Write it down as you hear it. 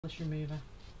polish remover.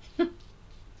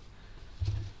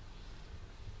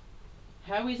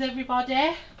 How is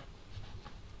everybody?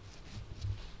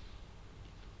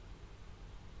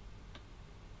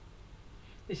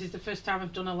 This is the first time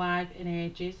I've done a live in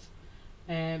ages.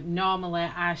 Normally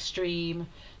I stream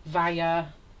via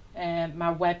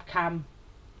my webcam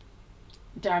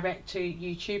direct to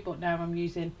YouTube, but now I'm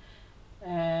using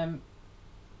an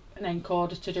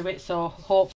encoder to do it, so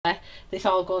hopefully this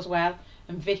all goes well.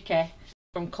 And Vicky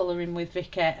from Colouring with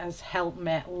Vicky has helped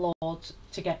me loads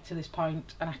to get to this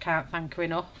point, and I can't thank her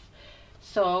enough.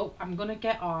 So I'm going to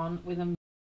get on with them.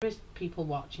 There is people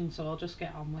watching, so I'll just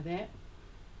get on with it.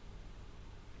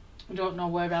 I don't know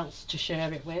where else to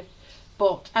share it with,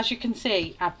 but as you can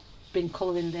see, I've been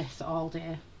colouring this all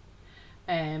day.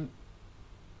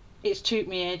 It's took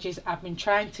me ages. I've been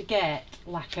trying to get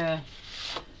like a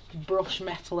brush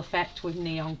metal effect with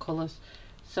neon colours,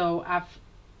 so I've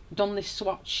done this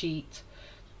swatch sheet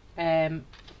where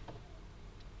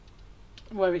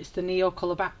it's the neo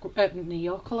colour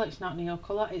it's not neo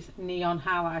colour, it's neon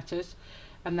highlighters,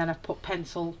 and then I've put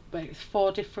pencil, but it's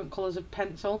 4 different colours of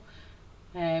pencil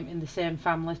in the same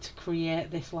family to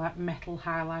create this like metal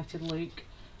highlighted look.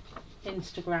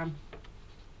 Instagram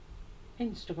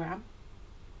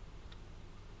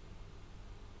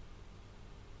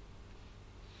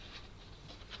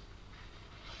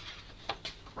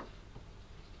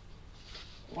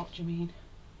what do you mean?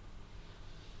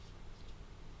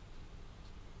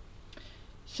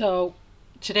 So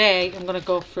today I'm going to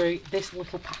go through this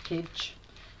little package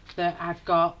that I've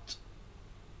got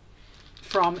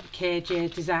from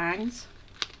KJ Designs.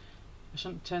 I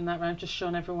shouldn't turn that around, just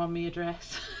showing everyone my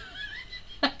address.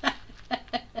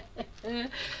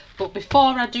 But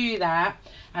before I do that,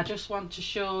 I just want to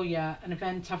show you an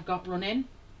event I've got running.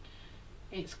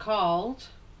 It's called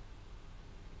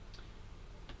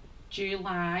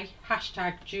July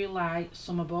 #July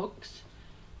Summerbugs.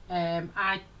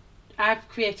 I've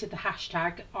created the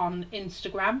hashtag on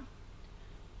Instagram.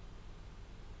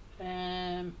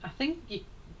 I think you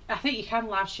can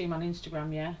live stream on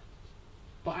Instagram, yeah,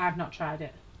 but I've not tried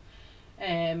it.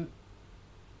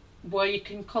 Where you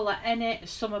can colour any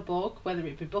summer bug, whether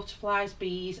it be butterflies,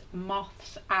 bees,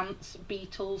 moths, ants,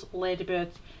 beetles,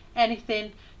 ladybirds,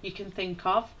 anything you can think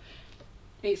of.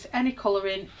 It's any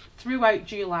colouring throughout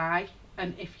July,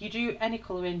 and if you do any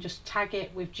colouring, just tag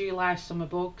it with July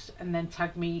Summerbugs and then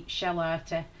tag me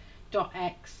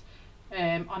shellerty.x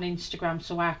on Instagram,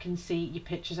 so I can see your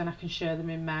pictures and I can share them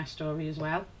in my story as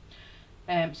well.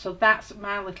 So that's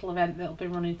my little event that'll be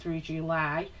running through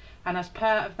July, and as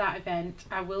part of that event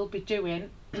I will be doing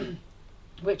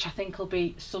which I think will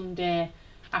be Sunday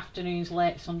afternoons,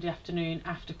 late Sunday afternoon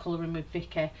after Colouring with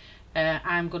Vicky.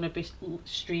 I'm going to be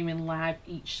streaming live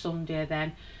each Sunday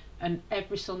then, and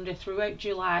every Sunday throughout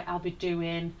July I'll be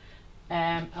doing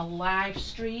a live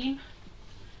stream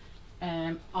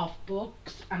of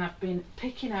bugs, and I've been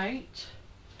picking out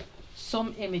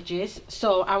some images,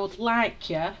 so I would like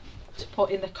you to put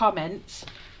in the comments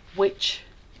which,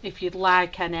 if you'd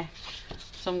like any.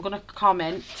 So I'm going to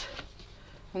comment,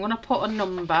 I'm going to put a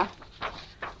number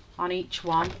on each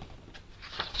one.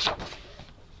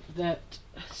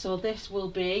 So this will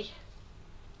be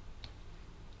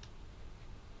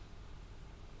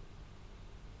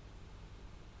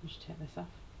just take this off.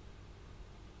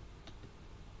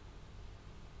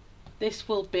 This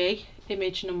will be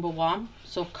image number 1.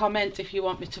 So comment if you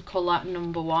want me to colour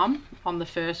number 1 on the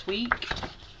first week.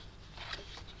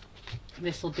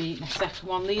 This will be my second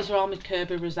one. These are all my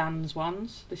Kirby Rosanne's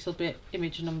ones. This will be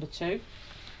image number 2.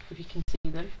 If you can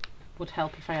see them, would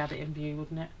help if I had it in view,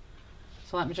 wouldn't it?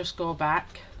 So let me just go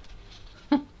back.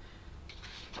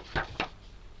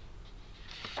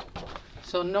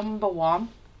 So number 1,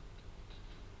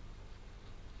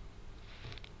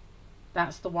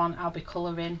 that's the one I'll be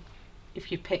colouring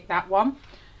if you pick that one.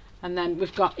 And then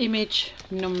we've got image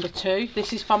number 2.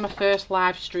 This is for my first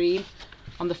live stream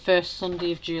on the first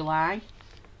Sunday of July.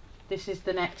 This is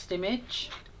the next image,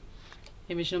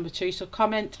 image number 2. So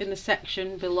comment in the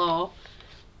section below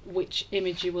which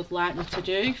image you would like me to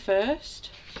do first.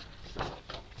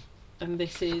 And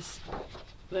this is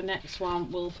the next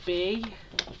one, will be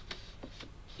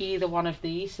either one of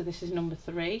these. So this is number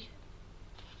 3.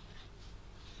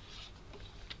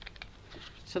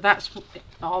 So that's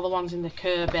all the ones in the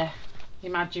Kirby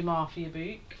Imagimorphia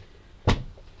book.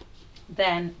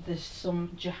 Then there's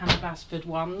some Johanna Basford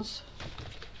ones.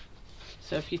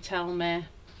 So if you tell me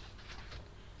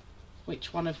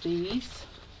which one of these.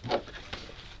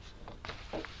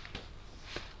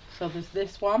 So there's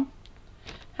this one.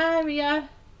 Hi Ria.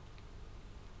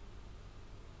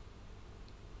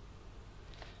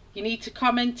 You need to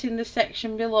comment in the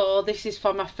section below. This is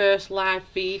for my first live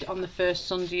feed on the first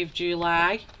Sunday of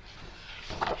July.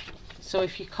 So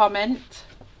if you comment,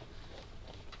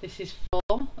 this is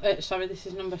this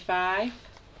is number 5,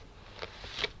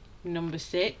 number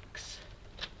 6.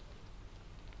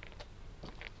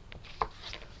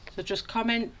 So just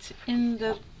comment in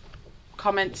the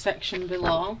comment section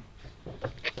below.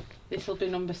 This will be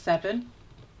number 7.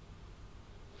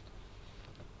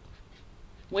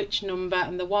 Which number,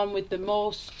 and the one with the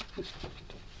most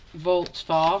votes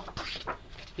for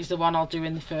is the one I'll do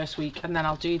in the first week, and then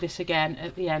I'll do this again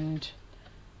at the end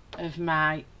of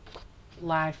my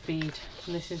live feed.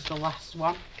 And this is the last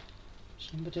one.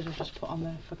 Which number did I just put on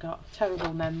there? I forgot.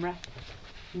 Terrible memory.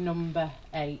 Number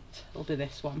 8 will be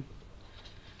this one.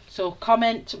 So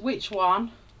comment which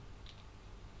one.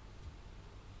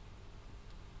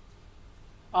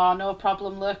 Oh, no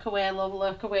problem. Lurk away, love,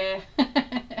 lurk away.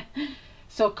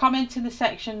 So comment in the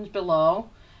sections below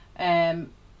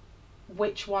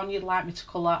which one you'd like me to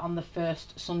colour on the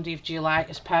first Sunday of July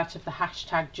as part of the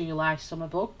hashtag July Summer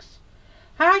Bugs.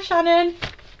 Hi Shannon!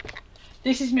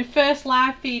 This is my first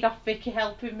live feed off Vicky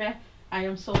helping me. I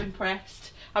am so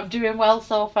impressed. I'm doing well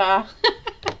so far.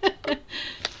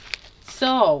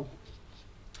 So,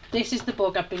 this is the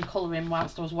bug I've been colouring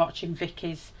whilst I was watching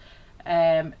Vicky's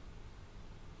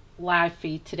live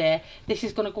feed today. This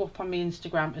is going to go up on my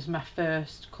Instagram as my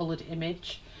first coloured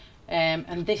image,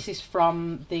 and this is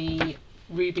from the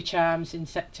Ruby Charms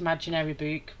Insect Imaginary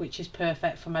book, which is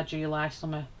perfect for my July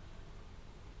summer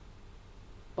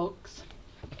bugs.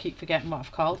 I keep forgetting what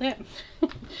I've called it.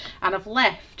 And I've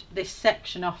left this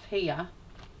section off here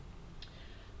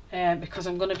because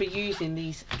I'm going to be using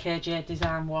these KJ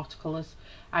Design watercolours.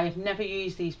 I have never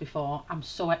used these before. I'm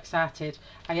so excited.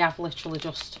 I have literally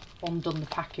just undone the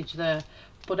package there,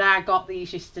 but I got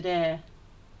these yesterday.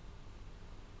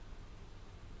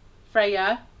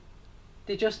 Freya,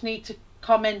 they just need to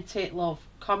comment it, love.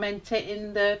 Comment it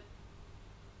in the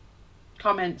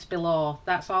comments below.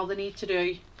 That's all they need to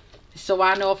do, so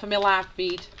I know for my live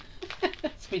feed.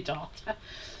 It's my daughter.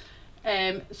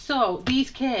 So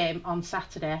these came on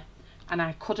Saturday, and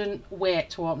I couldn't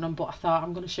wait to open them, but I thought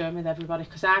I'm going to share them with everybody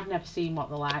because I've never seen what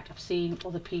they're like. I've seen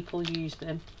other people use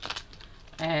them.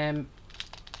 So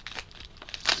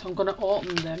I'm going to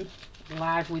open them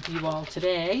live with you all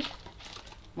today.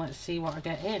 Let's see what I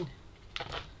get in.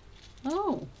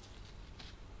 Oh,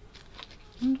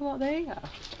 I wonder what they are.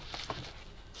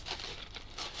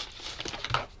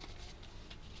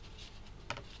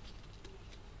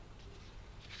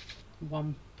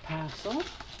 One parcel.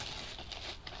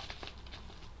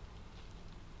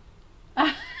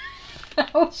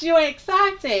 Was you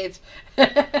excited?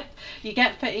 You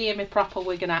get to hear me proper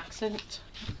Wigan accent.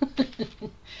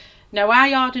 Now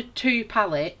I ordered 2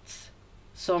 pallets,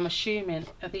 so I'm assuming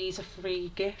are these a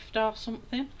free gift or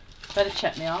something. Better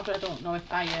check my order. I don't know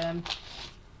if I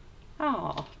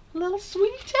oh, little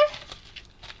sweetie.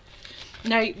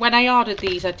 Now when I ordered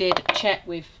these, I did check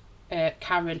with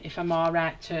Karen if I'm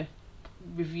alright to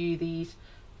review these.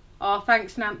 Oh,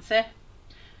 thanks Nancy.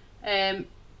 And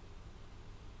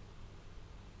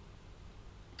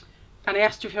I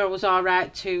asked her if I was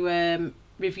alright to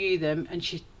review them, and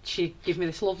she gave me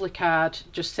this lovely card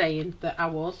just saying that I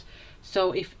was.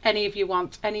 So if any of you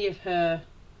want any of her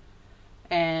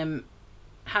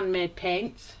handmade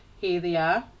paints, here they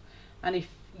are. And if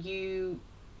you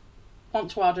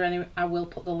want to order any, I will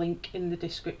put the link in the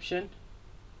description.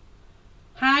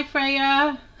 Hi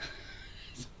Freya!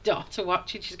 Daughter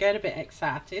watching, she's getting a bit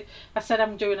excited. I said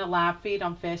I'm doing a live feed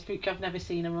on Facebook. I've never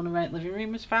seen her run around the living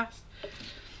room as fast.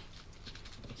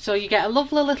 So you get a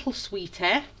lovely little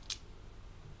sweetie.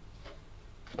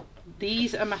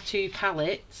 These are my 2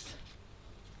 palettes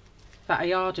that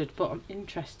I ordered, but I'm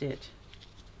interested.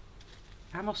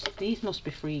 These must be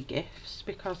free gifts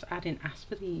because I didn't ask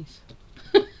for these.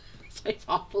 So it's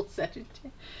awful said, isn't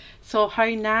it? So how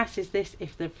nice is this?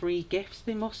 If they're free gifts,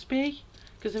 they must be,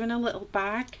 because they're in a little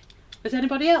bag. Has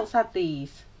anybody else had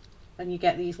these? And you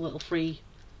get these little free.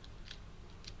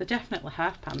 They're definitely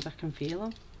half pans. I can feel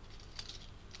them.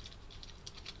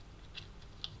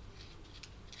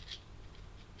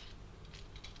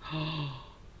 Oh,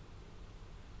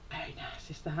 how nice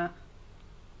is that?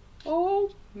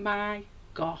 Oh my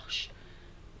gosh,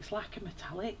 it's like a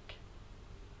metallic.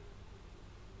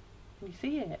 Can you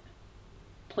see it?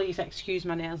 Please excuse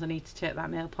my nails, I need to take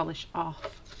that nail polish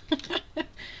off.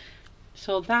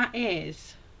 So that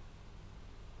is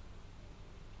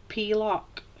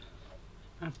P-Lock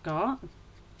I've got.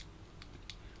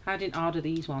 I didn't order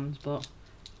these ones, but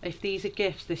if these are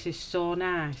gifts, this is so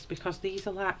nice because these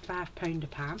are like £5 a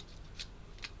pan.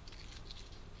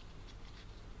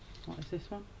 What is this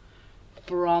one?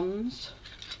 Bronze.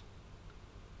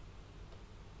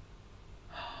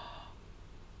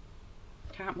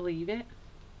 Can't believe it.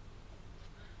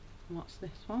 And what's this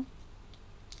one?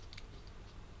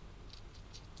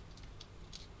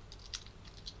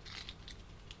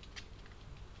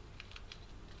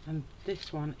 And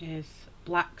this one is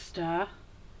Black Star.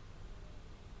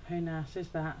 How nice is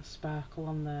that? Sparkle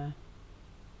on there.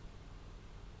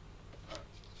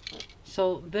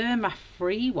 So they're my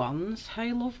free ones.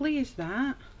 How lovely is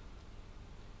that?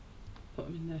 Put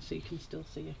them in there so you can still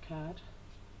see your card.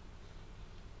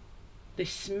 They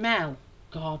smell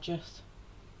gorgeous.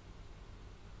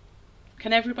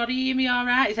 Can everybody hear me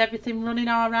alright? Is everything running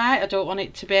alright? I don't want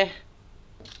it to be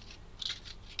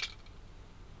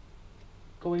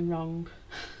going wrong.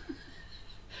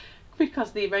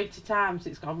 Because the amount of times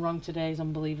it's gone wrong today is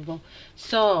unbelievable.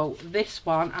 So this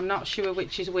one, I'm not sure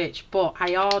which is which, but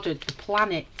I ordered the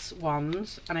planets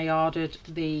ones and I ordered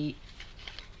the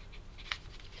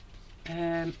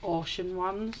ocean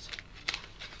ones.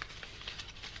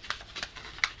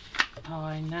 Oh,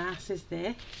 how nice is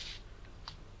this?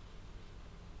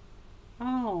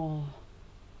 Oh.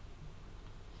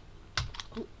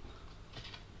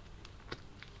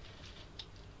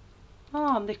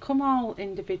 Oh, and they come all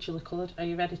individually coloured. Are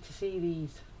you ready to see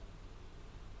these?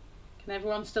 Can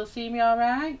everyone still see me all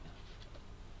right?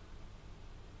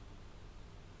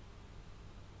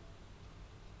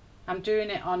 I'm doing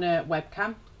it on a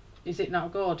webcam. Is it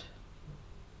not good?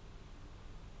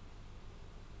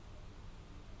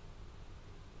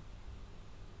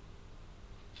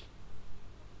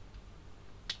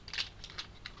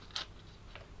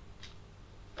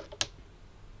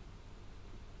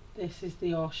 This is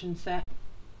the ocean set.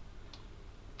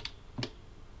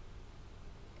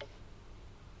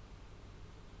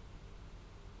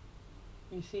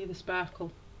 You see the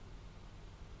sparkle?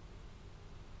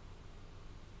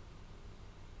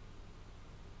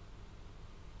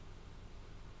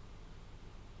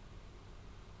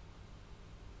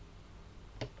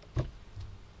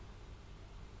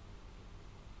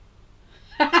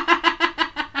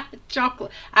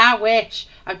 Chocolate. I wish.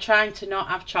 I'm trying to not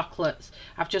have chocolates.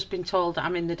 I've just been told that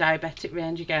I'm in the diabetic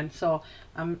range again, so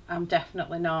I'm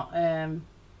definitely not.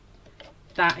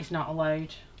 That is not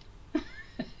allowed.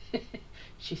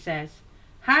 She says,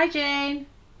 "Hi Jane."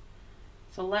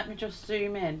 So let me just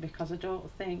zoom in because I don't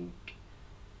think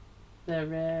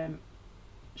they're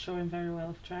showing very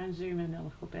well. Try and zoom in a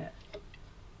little bit.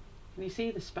 Can you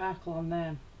see the sparkle on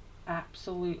them?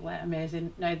 Absolutely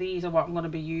amazing. Now these are what I'm going to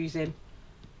be using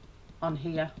on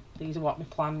here. These are what my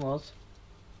plan was.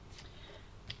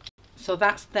 So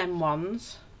that's them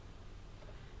ones.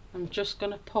 I'm just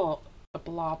going to put a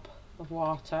blob of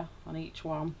water on each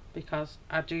one because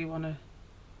I do want to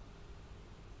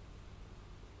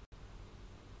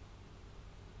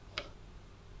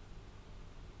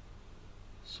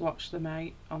swatch them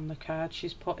out on the card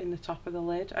she's put in the top of the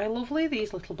lid. How lovely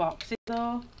these little boxes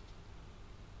though.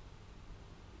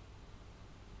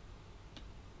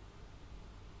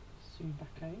 Zoom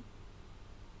back out.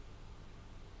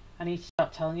 I need to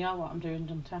stop telling y'all what I'm doing,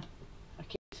 don't I? I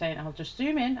keep saying I'll just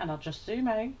zoom in and I'll just zoom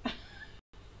out.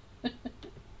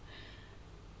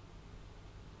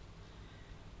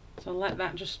 So let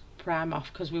that just prime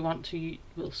off because we'll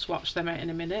swatch them out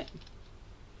in a minute.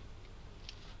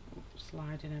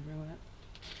 Sliding everywhere.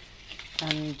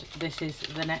 And this is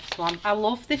the next one. I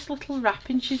love this little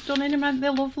wrapping she's done in them, aren't they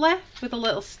lovely? With a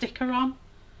little sticker on.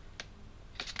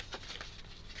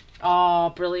 Oh,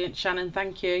 brilliant, Shannon,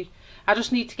 thank you. I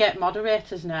just need to get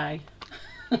moderators now.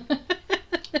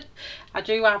 I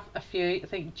do have a few. I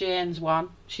think Jane's one.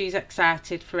 She's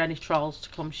excited for any trolls to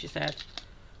come, she said.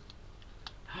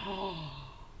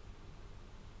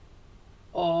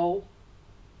 Oh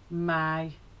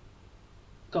my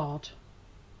God.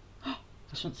 I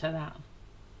shouldn't say that.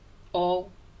 Oh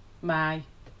my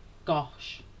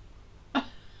gosh.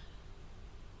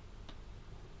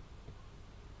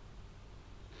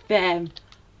 Them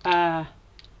are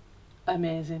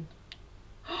amazing.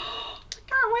 I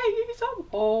can't wait to use them.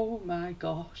 Oh my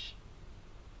gosh.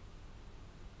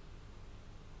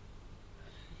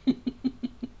 I'm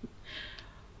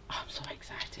so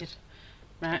excited.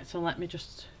 Right, so let me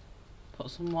just put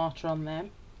some water on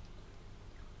them.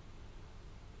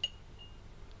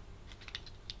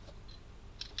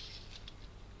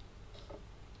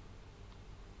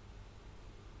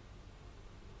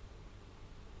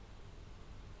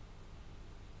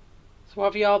 So what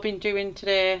have you all been doing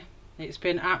today? It's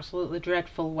been absolutely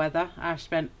dreadful weather. I've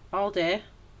spent all day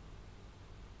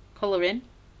colouring.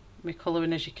 My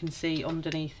colouring, as you can see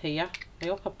underneath here. I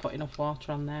hope I've put enough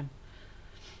water on them.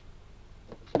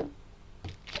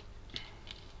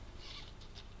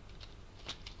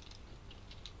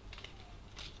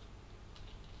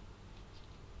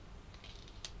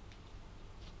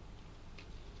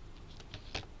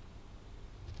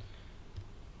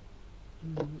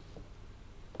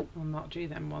 I'll not do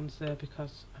them ones there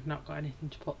because I've not got anything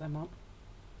to put them on.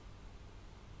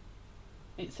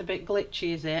 It's a bit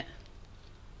glitchy, is it?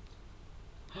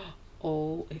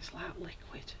 Oh, it's like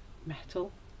liquid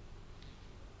metal.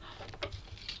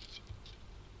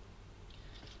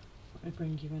 Let me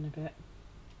bring you in a bit.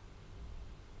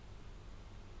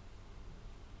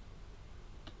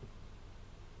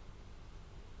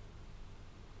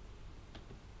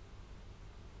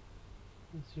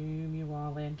 Zoom you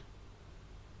all in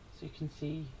so you can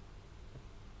see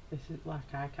this is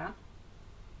like I can.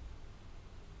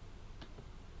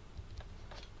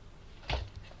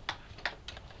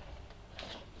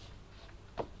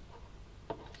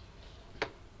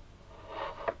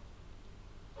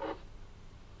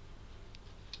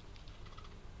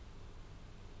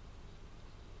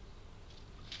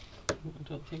 I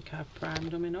don't think I've primed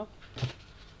them enough.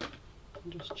 I'll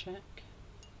just check.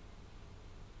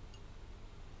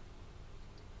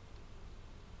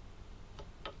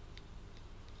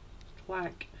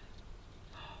 Like,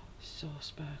 so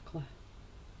sparkly.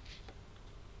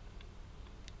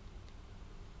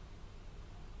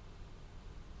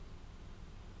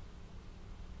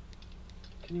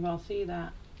 Can you all see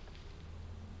that?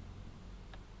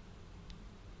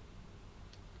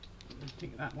 I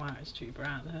think that white is too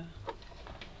bright there.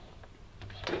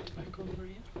 Just put it back over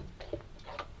here.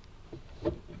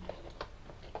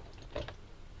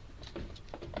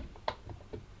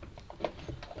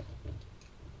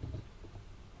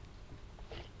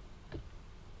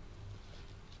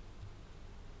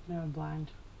 No, I'm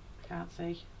blind. I can't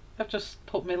see. I've just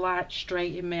put my light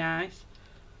straight in my eyes.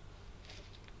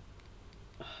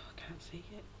 Oh, I can't see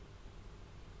it.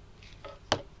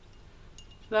 So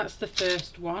that's the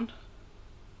first one.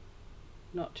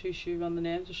 Not too sure on the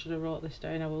names. I should have wrote this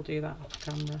down. I will do that off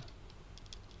camera.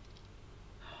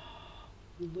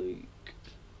 Look.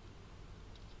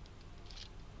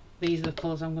 These are the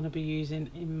colours I'm going to be using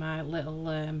in my little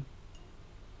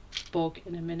bug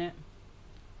in a minute.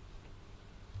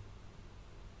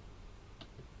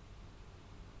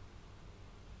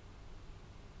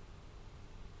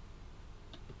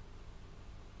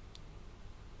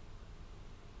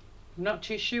 I'm not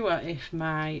too sure if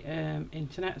my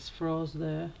internet's froze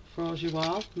there, froze you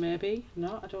all, maybe,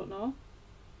 no, I don't know.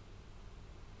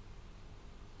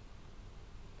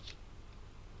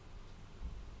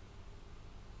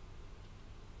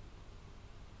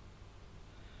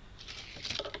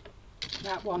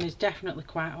 That one is definitely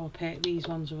quite opaque, these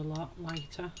ones are a lot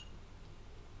lighter.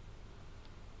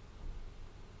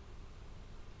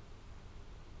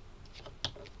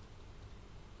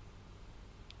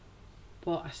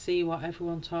 But I see what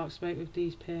everyone talks about with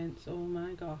these paints. Oh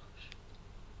my gosh.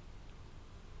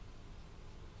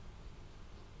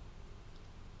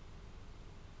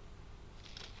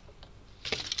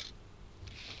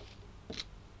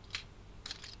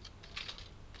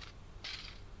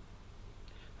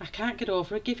 I can't get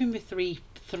over it giving me three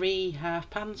half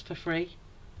pans for free.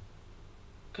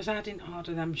 Because I didn't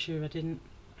order them, sure I didn't.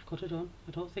 I could have done.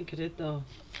 I don't think I did though.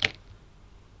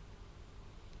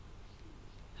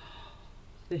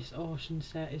 This ocean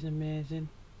set is amazing.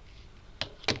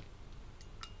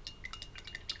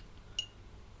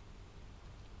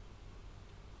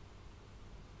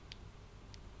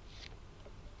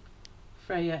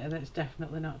 Freya, that's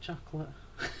definitely not chocolate.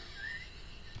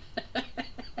 It's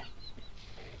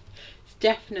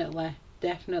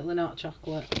definitely not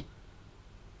chocolate.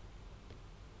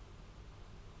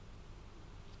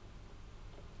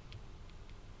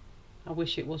 I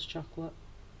wish it was chocolate.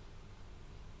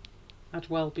 I'd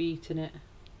well be eating it.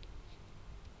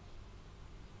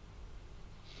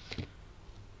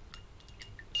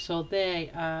 So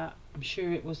they are, I'm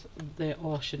sure it was the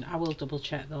ocean. I will double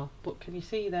check though. But can you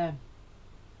see them?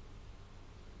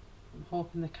 I'm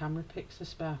hoping the camera picks the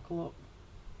sparkle up.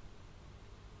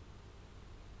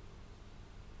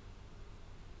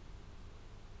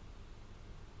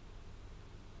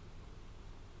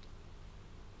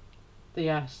 They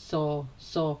are so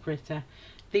pretty.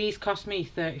 These cost me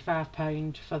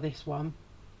 £35 for this one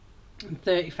and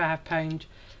 £35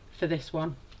 for this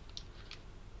one.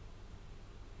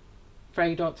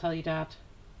 Freya, don't tell your dad.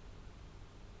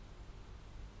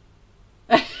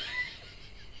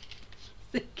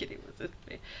 Thinking it was a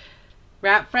bit.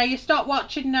 Right, Freya, stop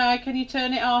watching now. Can you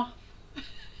turn it off?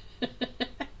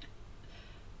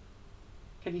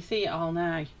 Can you see it all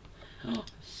now? Oh,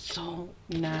 so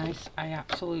nice. I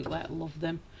absolutely love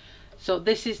them. So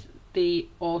this is the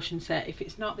ocean set. If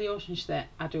it's not the ocean set,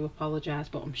 I do apologise,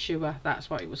 but I'm sure that's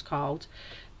what it was called.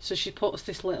 So she puts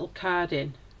this little card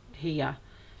in here,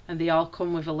 and they all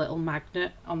come with a little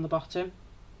magnet on the bottom,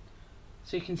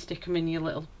 so you can stick them in your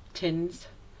little tins.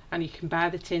 and you can buy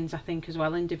the tins I think as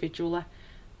well individually.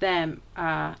 Them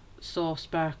are so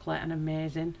sparkly and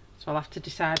amazing, so I'll have to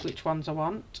decide which ones I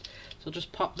want. So I'll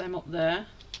just pop them up there.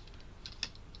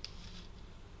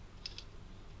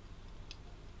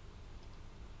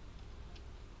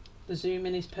 The zoom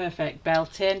in is perfect.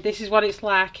 Belting. This is what it's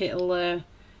like.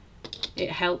 It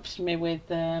helps me with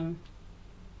when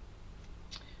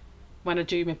I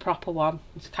do my proper one.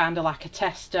 It's kind of like a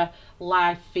tester,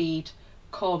 live feed,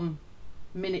 come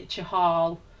miniature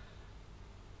haul,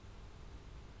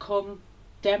 come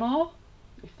demo,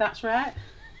 if that's right.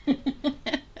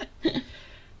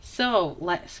 So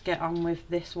let's get on with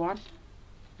this one.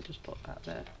 I'll just put that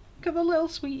there. Look at the little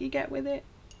sweet you get with it.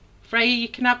 Freya, you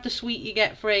can have the sweet you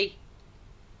get free.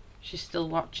 She's still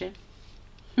watching.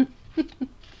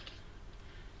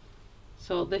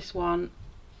 So this one,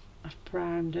 I've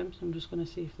primed them, so I'm just going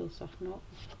to see if they'll soften up.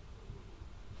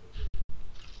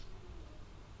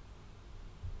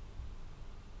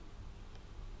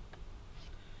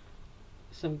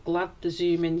 So I'm glad the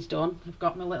zoom in's done. I've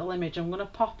got my little image. I'm going to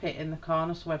pop it in the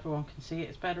corner so everyone can see it.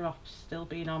 It's better off still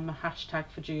being on my hashtag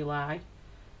for July.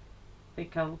 I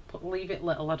think I'll leave it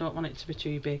little. I don't want it to be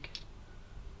too big.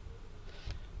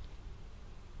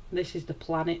 This is the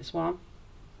planets one.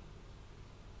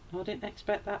 Oh, I didn't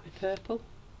expect that to be purple.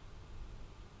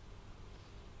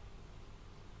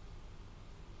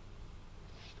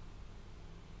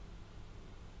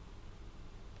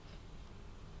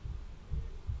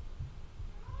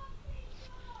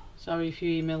 Sorry if you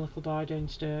hear my little boy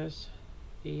downstairs.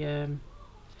 He not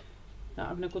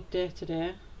having a good day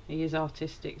today. He is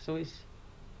autistic, so he's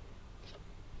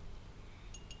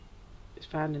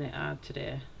finding it hard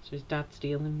today. So his dad's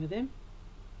dealing with him.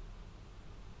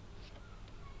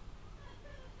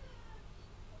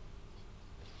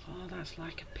 Oh, that's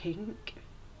like a pink.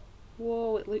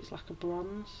 Whoa, it looks like a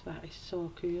bronze. That is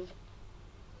so cool.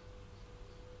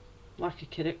 Like a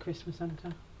kid at Christmas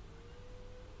Centre.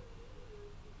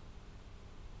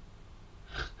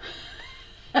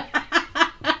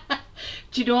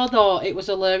 Do you know though, it was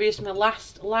hilarious. My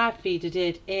last live feed I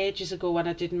did ages ago when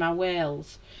I did my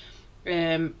whales,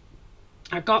 I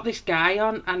got this guy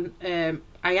on, and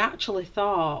I actually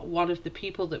thought one of the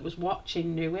people that was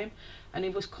watching knew him, and he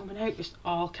was coming out with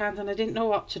all kinds, and I didn't know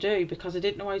what to do because I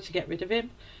didn't know how to get rid of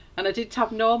him, and I didn't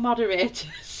have no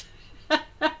moderators.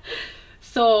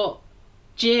 So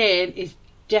Jane is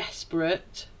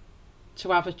desperate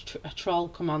to have a troll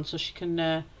come on so she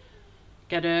can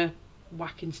get her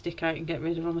whacking stick out and get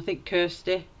rid of him. I think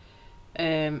Kirsty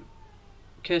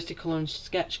Colour and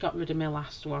Sketch got rid of my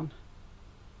last one.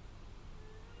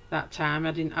 That time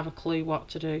I didn't have a clue what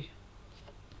to do.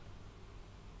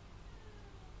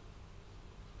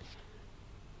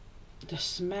 The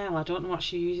smell, I don't know what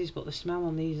she uses, but the smell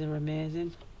on these are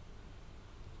amazing.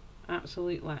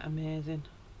 Absolutely amazing.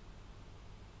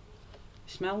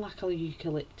 They smell like a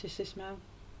eucalyptus, they smell.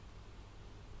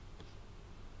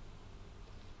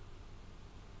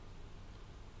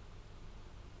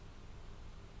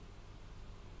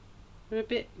 They're a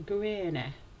bit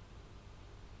grainy.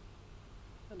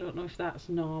 I don't know if that's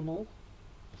normal.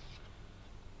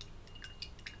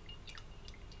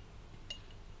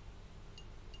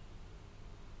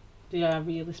 They are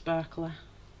really sparkly.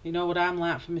 You know what I'm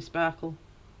like for my sparkle.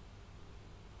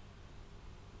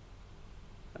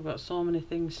 I've got so many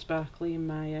things sparkly in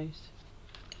my house.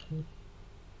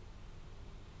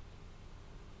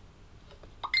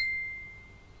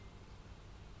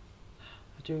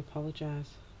 I do apologise.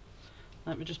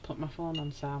 Let me just put my phone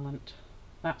on silent.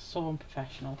 That's so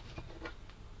unprofessional.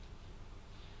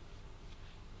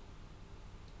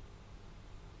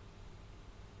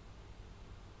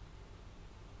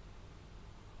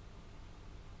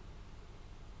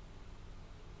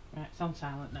 Right, it's on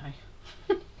silent now.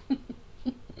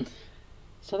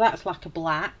 So that's like a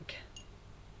black.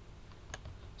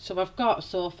 So I've got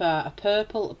so far a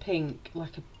purple, a pink,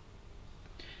 like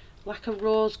a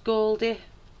rose goldy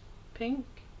pink.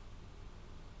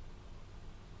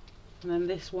 And then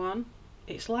this one,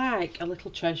 it's like a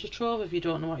little treasure trove if you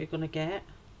don't know what you're going to get.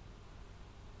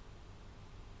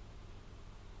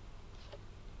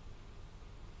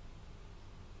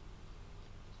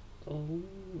 Oh,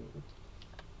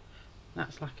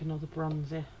 that's like another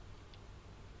bronzy.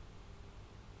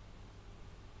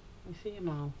 You see them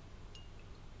all.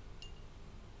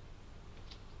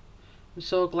 I'm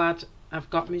so glad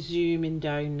I've got my zooming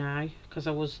down now, because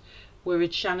I was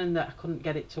worried, Shannon, that I couldn't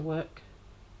get it to work.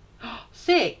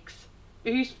 6?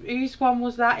 Whose one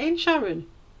was that in, Sharon?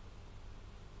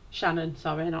 Shannon,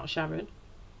 sorry, not Sharon.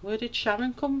 Where did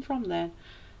Sharon come from then?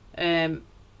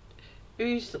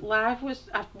 whose live was,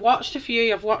 I've watched a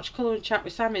few. I've watched Colour and Chat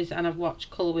with Sammy's and I've watched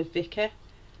Colour with Vicky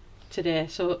today,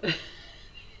 so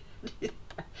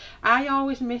I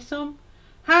always miss them.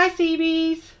 Hi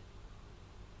CBs.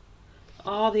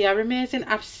 Oh, they are amazing.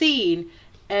 I've seen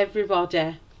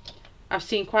everybody. I've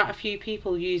seen quite a few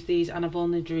people use these and I've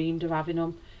only dreamed of having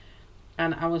them.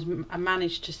 And I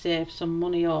managed to save some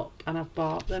money up and I've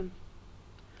bought them.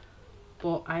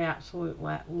 But I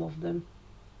absolutely love them.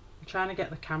 I'm trying to get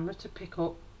the camera to pick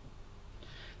up.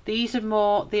 These are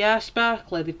more, they are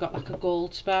sparkly. They've got like a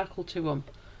gold sparkle to them.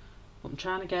 But I'm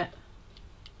trying to get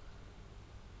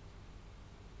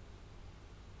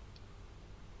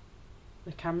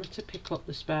the camera to pick up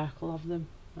the sparkle of them.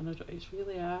 And it's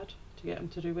really hard to get them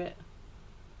to do it.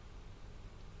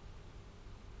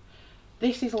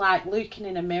 This is like looking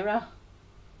in a mirror.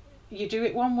 You do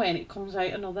it one way and it comes out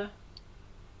another.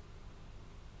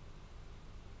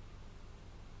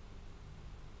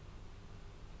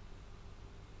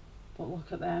 But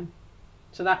look at them.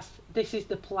 So this is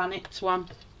the planets one.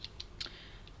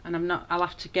 And I'll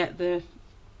have to get my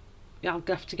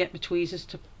tweezers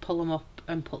to pull them up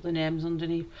and put the names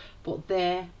underneath. But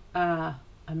they are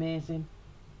amazing.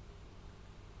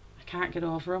 I can't get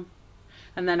over them.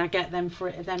 And then I get them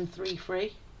 3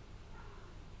 free.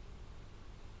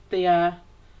 They are,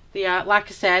 like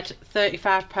I said,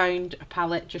 £35 a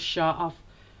pallet, just short of.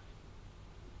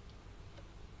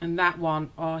 And that one,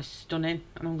 oh, is stunning.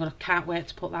 And can't wait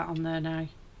to put that on there now.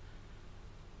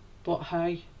 But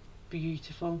how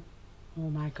beautiful. Oh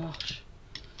my gosh.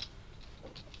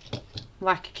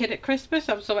 Like a kid at Christmas,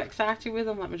 I'm so excited with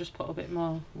them. Let me just put a bit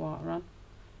more water on.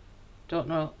 Don't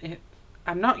know,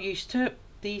 I'm not used to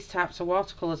these types of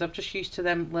watercolours. I'm just used to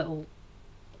them little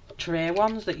tray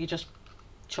ones that you just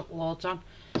chuck loads on.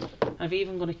 I've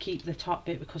even going to keep the top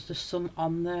bit because there's some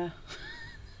on there.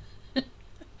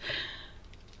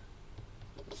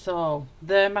 So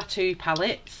they're my 2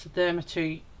 palettes. They're my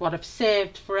 2, what I've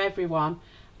saved for everyone.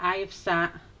 I have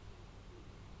sat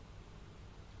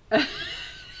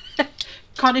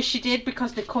Connor, she did,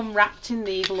 because they come wrapped in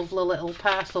these lovely little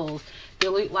parcels. They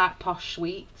look like posh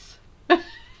sweets.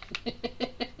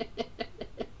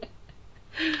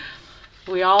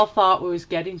 We all thought we was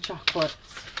getting chocolates.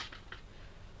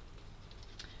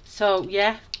 So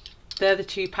yeah, they're the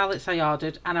 2 palettes I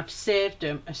ordered, and I've saved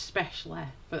them especially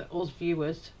for us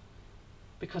viewers,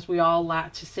 because we all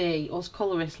like to see, us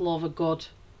colourists love a good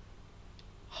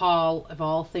haul of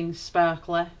all things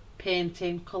sparkly,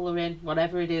 painting, colouring,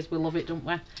 whatever it is, we love it, don't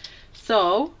we?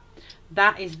 So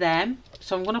that is them.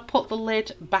 So I'm going to put the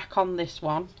lid back on this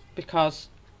one because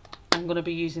I'm going to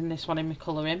be using this one in my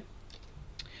colouring.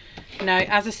 Now,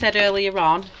 as I said earlier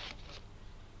on,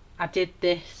 I did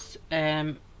this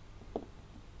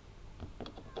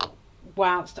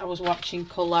whilst I was watching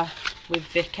Colour with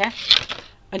Vicky,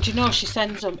 and you know, she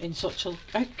sends them in such a,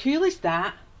 how cool is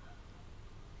that?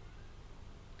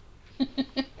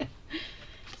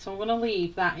 So I'm going to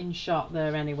leave that in shot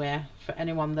there anyway for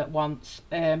anyone that wants.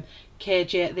 They are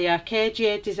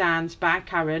KJ Designs by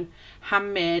Karen,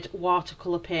 handmade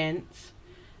watercolour paints,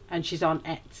 and she's on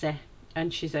Etsy,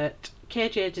 and she's at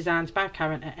KJ Designs by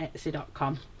Karen at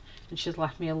etsy.com, and she's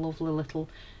left me a lovely little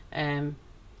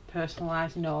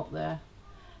personalised note there.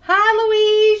 Hi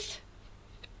Louise!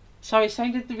 Sorry,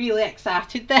 sounded really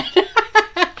excited then.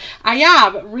 I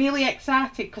am really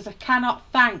excited because I cannot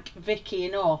thank Vicky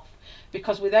enough,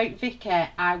 because without Vicky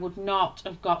I would not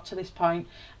have got to this point.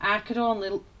 I could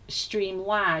only stream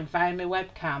live via my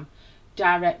webcam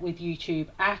direct with YouTube.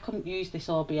 I couldn't use this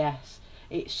OBS.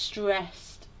 It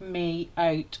stressed me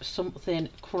out, something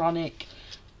chronic,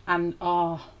 and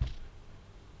oh.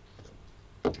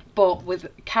 But with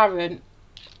Karen,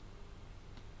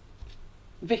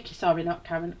 Vicky, sorry, not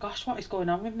Karen. Gosh, what is going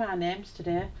on with my names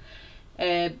today?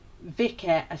 Vicky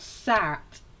has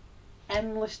sat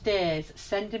endless days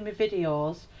sending me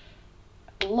videos,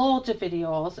 loads of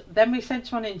videos. Then we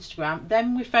sent them on Instagram.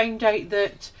 Then we found out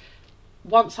that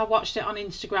once I watched it on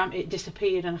Instagram, it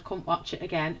disappeared and I couldn't watch it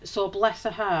again. So bless her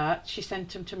heart, she sent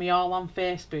them to me all on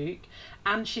Facebook,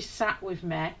 and she sat with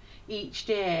me each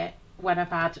day when I've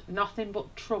had nothing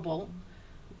but trouble.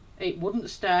 It wouldn't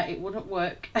start, it wouldn't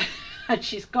work. And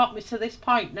she's got me to this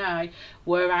point now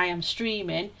where I am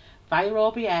streaming via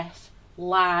OBS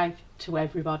live to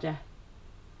everybody.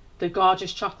 They're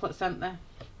gorgeous chocolates, aren't they?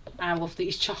 I love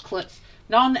these chocolates.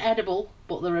 Non-edible,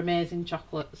 but they're amazing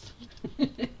chocolates.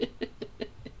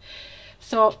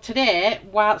 So today,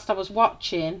 whilst I was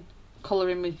watching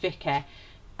Colouring with Vicky,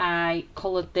 I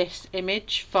coloured this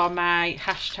image for my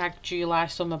hashtag July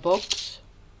Summer Bugs.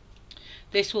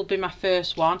 This will be my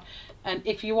first one, and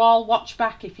if you all watch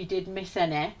back, if you did miss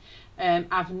any,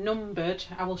 I've numbered,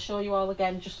 I will show you all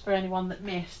again just for anyone that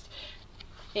missed.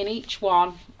 In each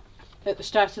one, at the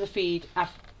start of the feed,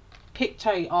 I've picked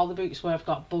out all the books where I've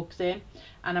got bugs in,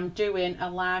 and I'm doing a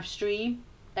live stream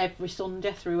every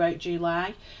Sunday throughout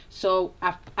July. So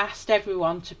I've asked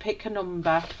everyone to pick a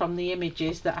number from the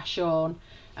images that are shown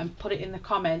and put it in the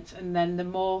comments, and then the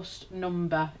most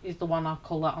number is the one I'll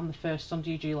colour on the first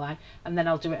Sunday of July, and then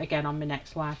I'll do it again on my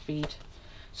next live feed.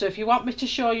 So if you want me to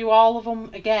show you all of them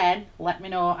again, let me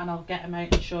know and I'll get them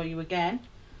out and show you again.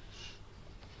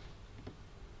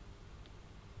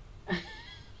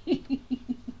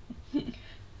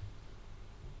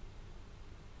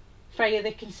 Freya,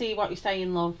 they can see what you're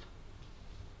saying, love.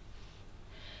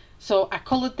 So I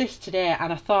coloured this today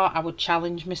and I thought I would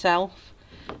challenge myself.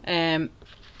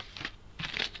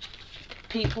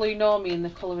 People who know me in the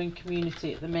colouring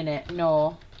community at the minute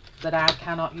know that I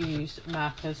cannot use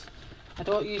markers. I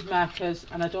don't use markers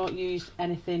and I don't use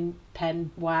anything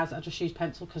pen wise. I just use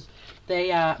pencil because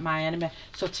they are my enemy.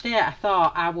 So today I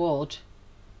thought I would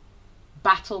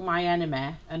battle my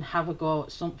enemy and have a go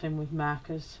at something with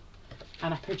markers,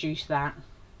 and I produced that,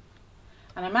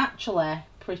 and I'm actually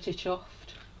pretty chuffed.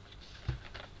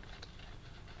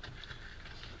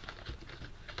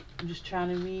 I'm just trying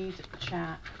to read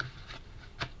chat.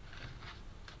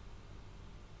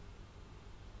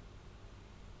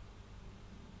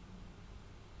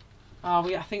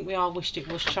 Oh, I think we all wished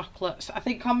it was chocolates. I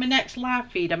think on my next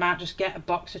live feed I might just get a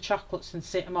box of chocolates and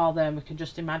sit them all there and we can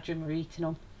just imagine we're eating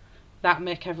them. That'd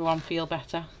make everyone feel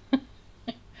better.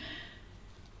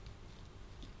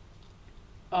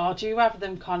 Oh, do you have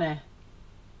them, Connie?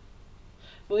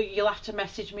 Well, you'll have to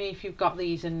message me if you've got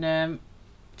these and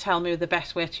tell me the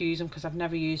best way to use them, because I've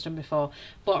never used them before.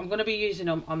 But I'm going to be using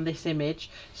them on this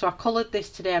image. So I coloured this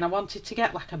today and I wanted to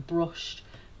get like a brushed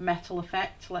metal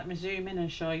effect. Let me zoom in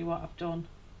and show you what I've done,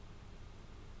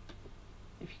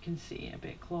 if you can see it a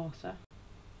bit closer.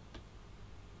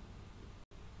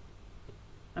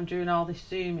 I'm doing all this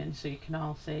zooming so you can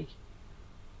all see,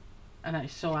 and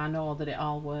it's so I know that it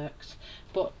all works.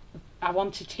 But I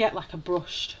wanted to get like a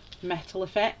brushed metal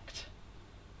effect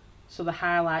so the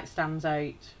highlight stands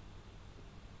out.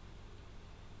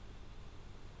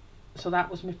 So that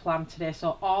was my plan today.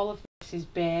 So all of this is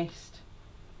based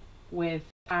with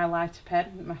highlighter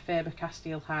pen, my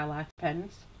Faber-Castell highlighter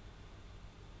pens.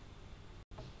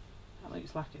 That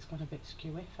looks like it's got a bit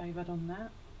skewy. Have I done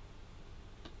that?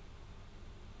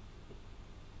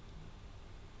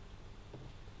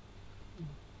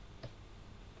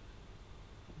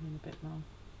 A bit more.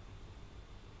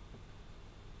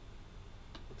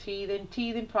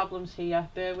 Teething problems here,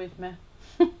 bear with me.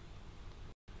 A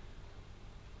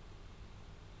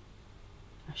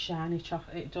shiny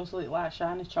chocolate, it does look like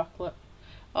shiny chocolate.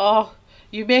 Oh,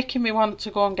 you're making me want to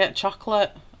go and get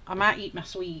chocolate. I might eat my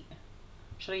sweet.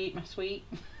 Should I eat my sweet?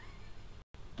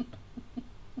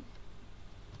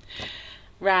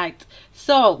 Right,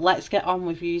 so let's get on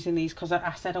with using these, because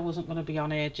I said I wasn't going to be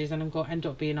on ages and I'm going to end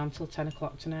up being on till 10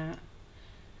 o'clock tonight.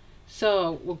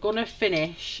 So we're going to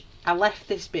finish. I left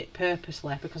this bit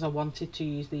purposely because I wanted to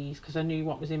use these, because I knew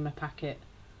what was in my packet.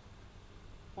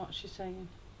 What's she saying?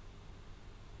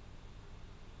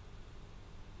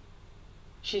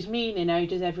 She's meaning, how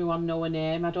does everyone know her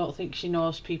name? I don't think she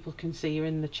knows people can see her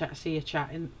in the chat, see her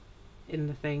chat in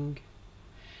the thing.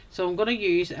 So I'm going to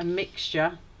use a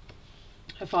mixture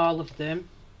of all of them.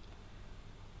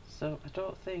 So I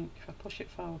don't think, if I push it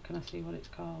forward, can I see what it's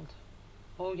called?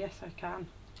 Oh yes, I can.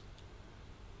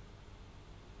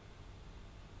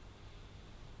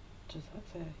 Does that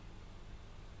say?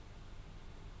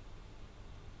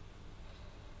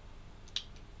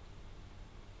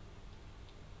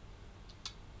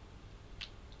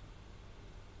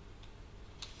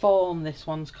 Foam, this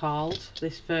one's called.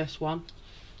 This first one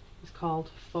is called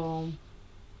Foam.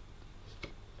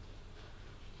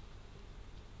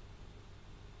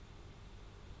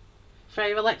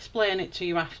 Freya will explain it to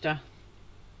you after.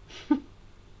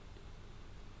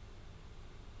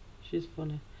 She's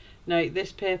funny. Now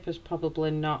this paper's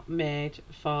probably not made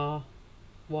for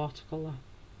watercolour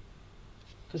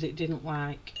because it didn't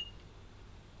like,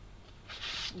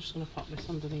 I'm just going to pop this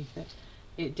underneath it.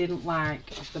 It didn't like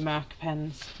the marker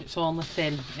pens. It's only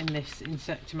thin in this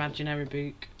Insect Imaginary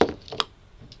book.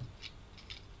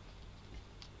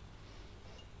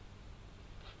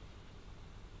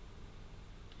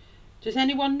 Does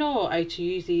anyone know how to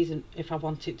use these and if I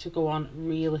want it to go on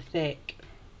really thick?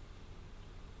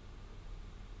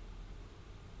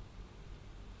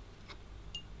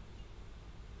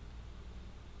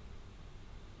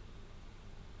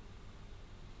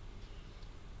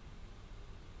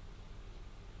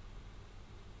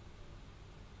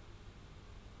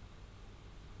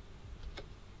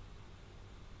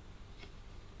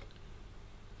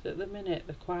 At the minute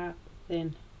they're quite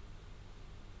thin.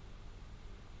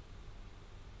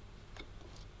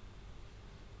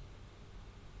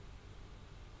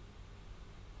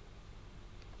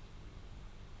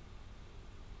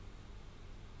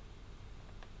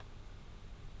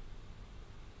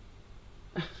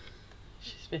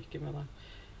 She's making me laugh.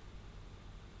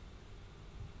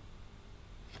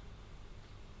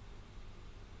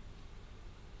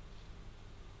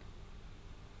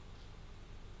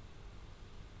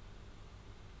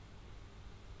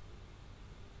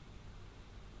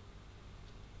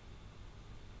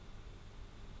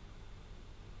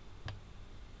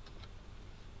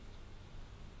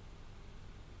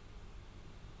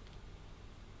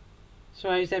 So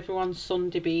how's everyone's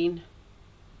Sunday been?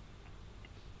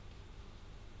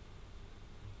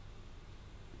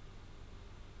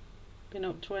 Been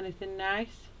up to anything nice?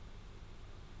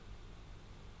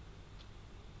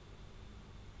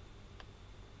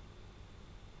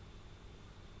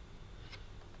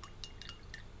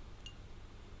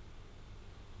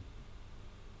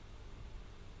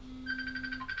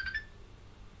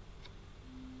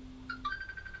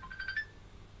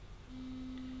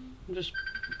 I'm just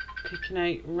picking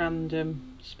out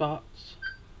random spots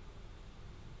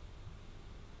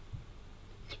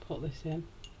to put this in.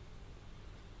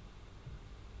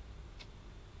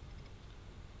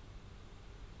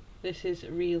 This is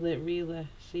really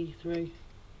see-through.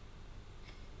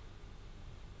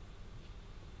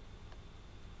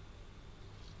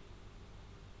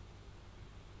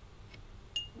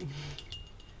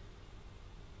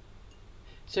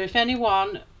 So if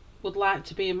anyone would like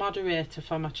to be a moderator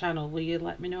for my channel, will you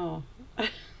let me know?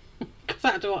 Because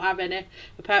I don't have any,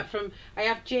 apart from I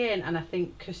have Jane, and I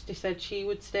think Kirsty said she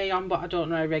would stay on, but I don't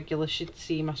know how regular she'd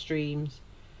see my streams.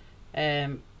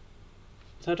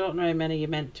 So I don't know how many you're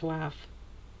meant to have.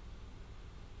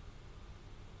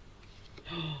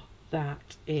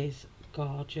 That is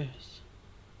gorgeous.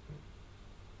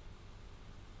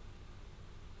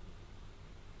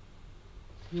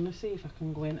 I'm going to see if I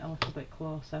can go in a little bit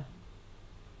closer.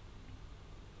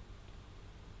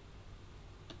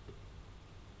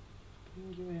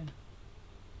 Bring you in.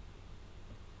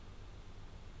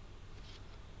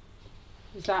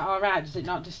 Is that alright? Does it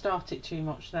not distort it too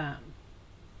much, that?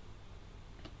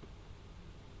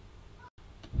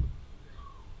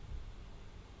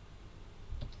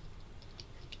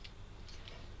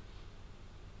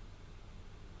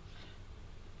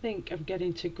 I think I'm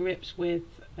getting to grips with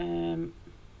how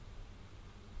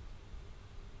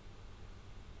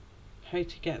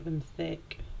to get them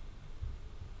thick,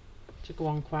 to go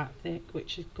on quite thick,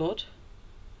 which is good.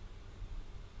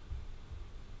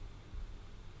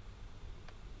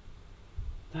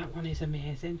 That one is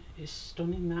amazing. It's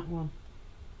stunning, that one.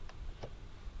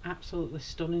 Absolutely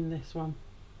stunning, this one.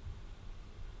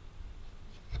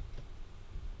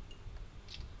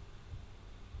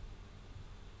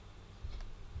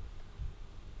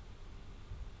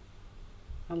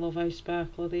 I love how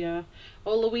sparkly they are.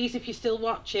 Oh, Louise, if you're still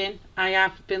watching, I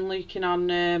have been looking on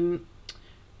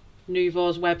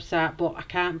Nuvo's website, but I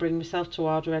can't bring myself to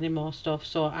order any more stuff,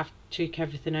 so I've took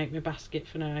everything out of my basket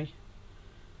for now.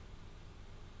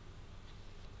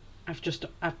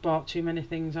 I've bought too many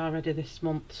things already this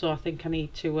month, so I think I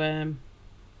need to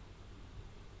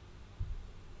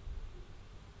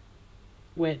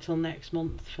wait till next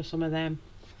month for some of them.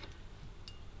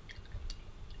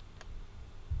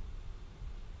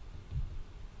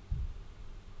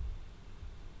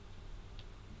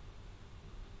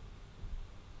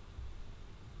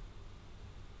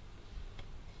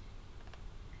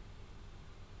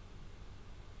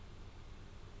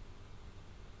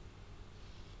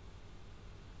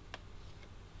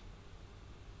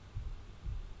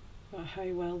 But how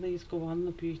well these go on,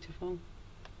 they're beautiful.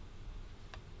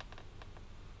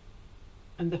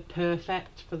 And they're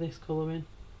perfect for this colouring.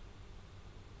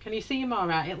 Can you see them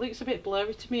alright? It looks a bit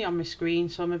blurry to me on my screen,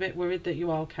 so I'm a bit worried that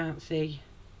you all can't see.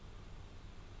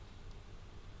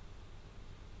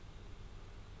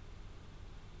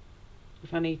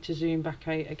 If I need to zoom back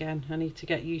out again, I need to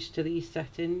get used to these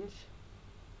settings.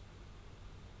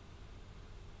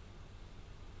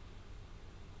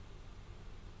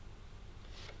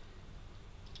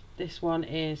 This one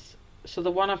is, so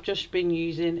the one I've just been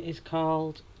using is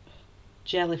called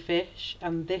Jellyfish,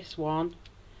 and this one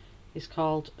is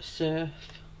called Surf.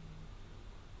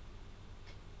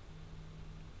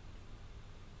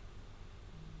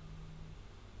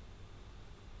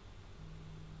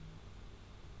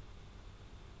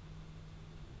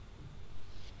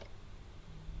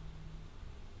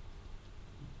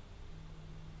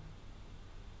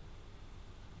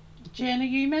 Jane, are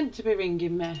you meant to be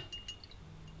ringing me?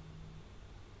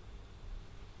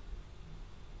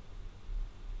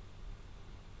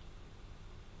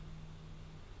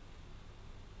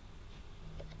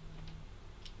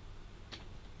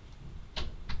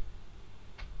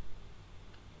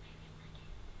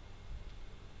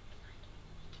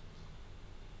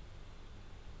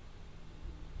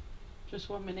 Just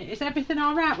 1 minute. Is everything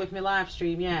alright with my live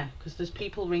stream? Yeah, because there's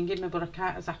people ringing me but I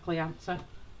can't exactly answer.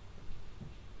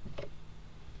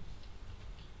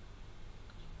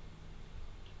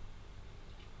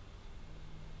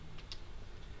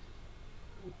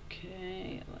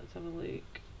 Okay, let's have a look.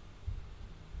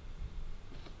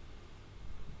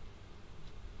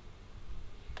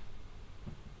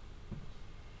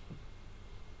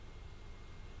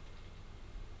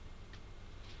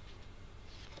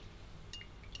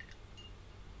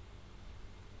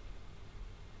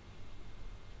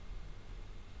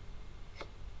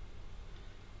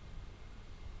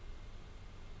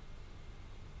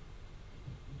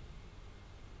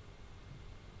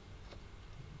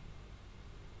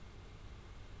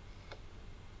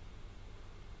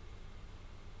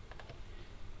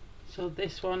 So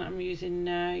this one I'm using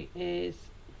now is,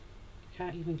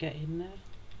 can't even get in there.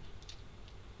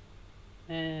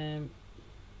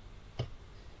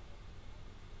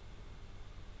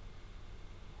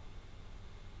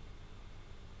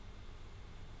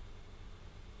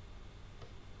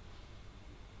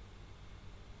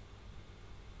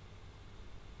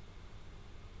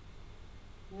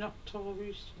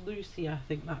 Noctilucia, I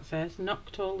think that says.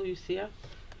 Noctilucia.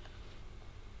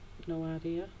 No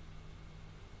idea.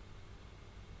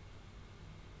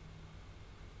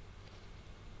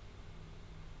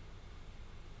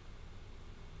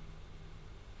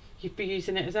 You'd be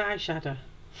using it as eyeshadow.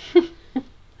 I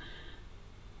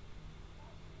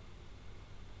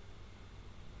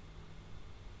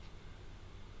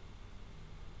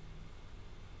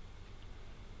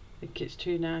think it's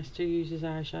too nice to use as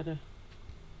eyeshadow.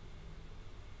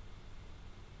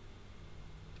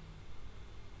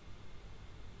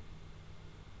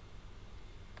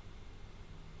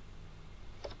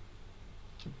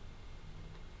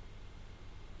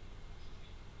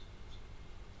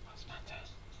 What's the matter?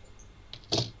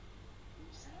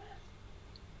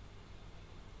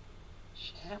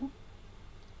 Shell?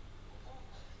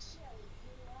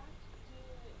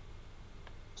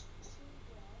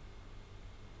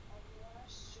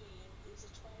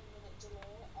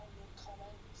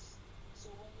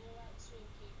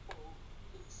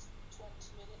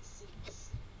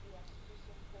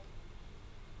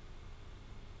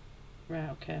 Right,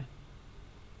 okay.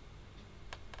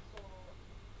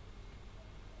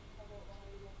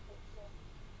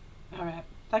 Alright,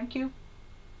 thank you.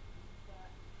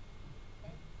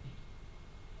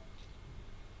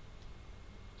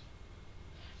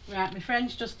 Right, my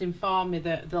friends just informed me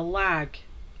that the lag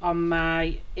on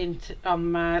my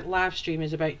live stream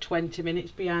is about 20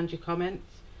 minutes behind your comments.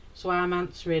 So I'm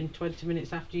answering 20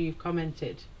 minutes after you've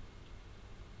commented.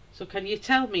 So can you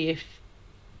tell me if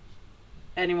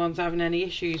anyone's having any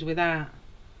issues with that?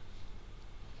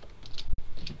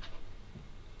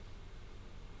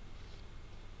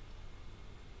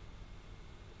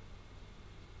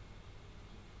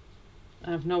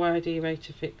 I have no idea how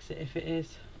to fix it if it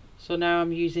is. So now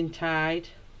I'm using Tide.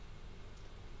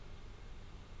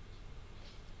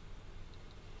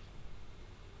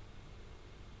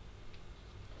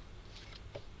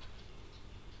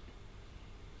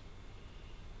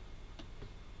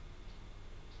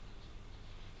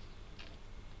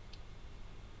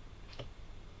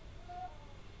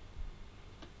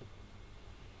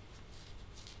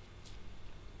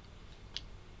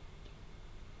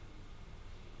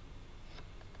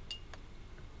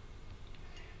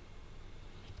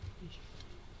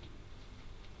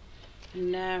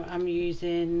 And now I'm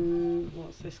using,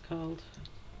 what's this called?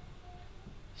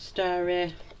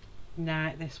 Starry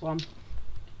Night, this one.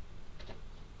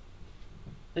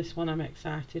 This one I'm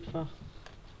excited for.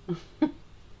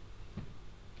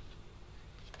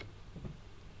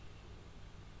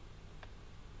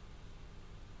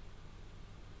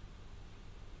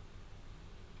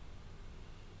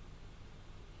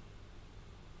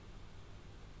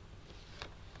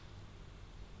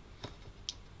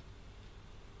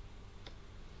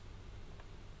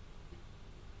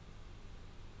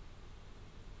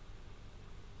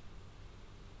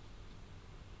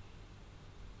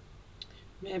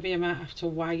 Maybe I might have to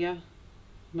wire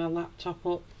my laptop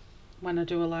up when I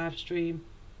do a live stream.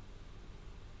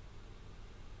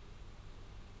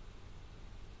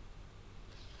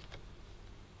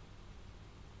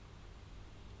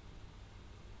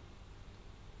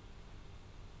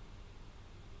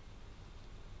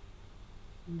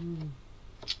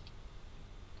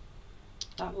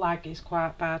 That lag is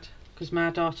quite bad because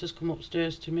my daughter's come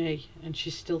upstairs to me and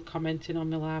she's still commenting on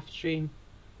my live stream,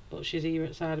 but she's here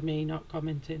outside of me not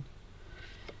commenting.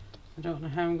 I don't know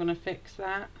how I'm going to fix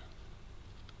that.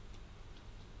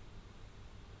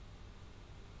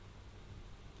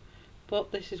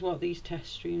 But this is what these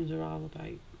test streams are all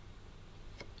about.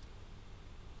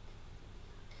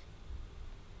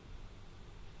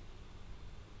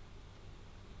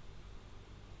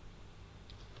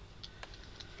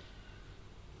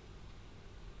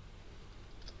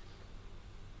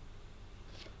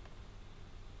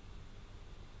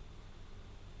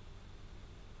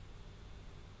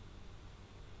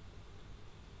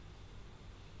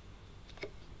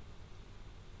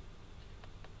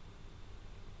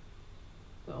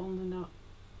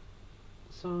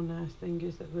 so nice thing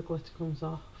is that the glitter comes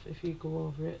off if you go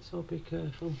over it, so be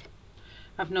careful.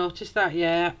 I've noticed that,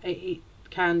 yeah, it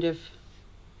kind of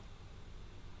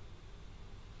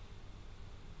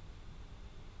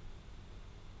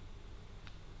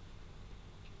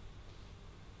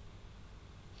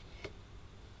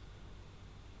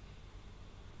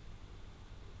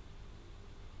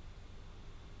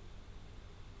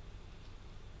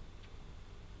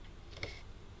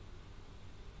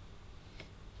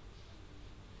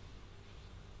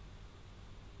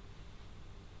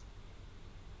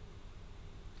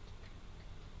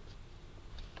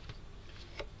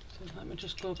let me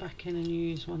just go back in and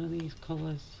use one of these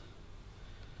colours.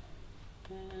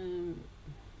 Do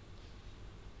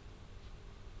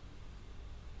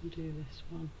this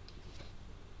one.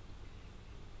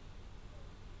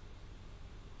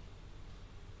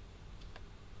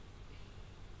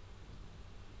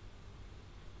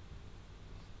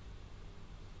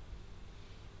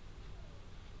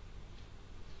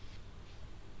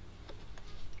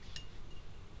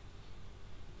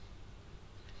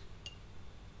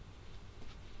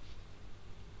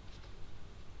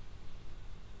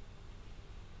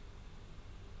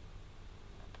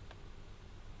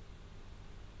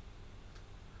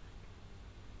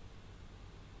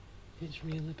 It's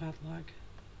really bad lag.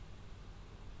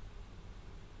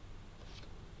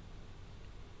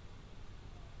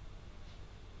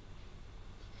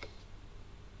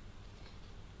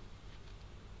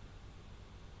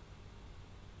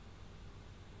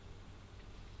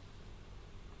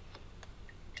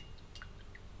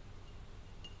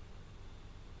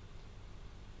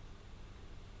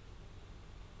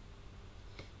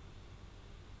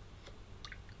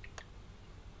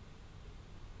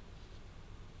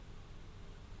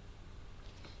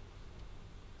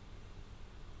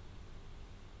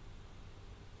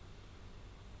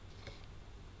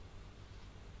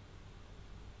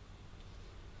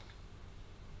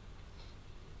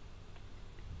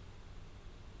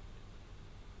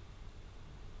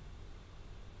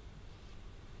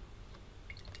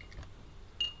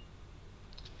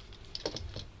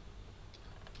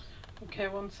 Okay,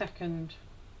 1 second.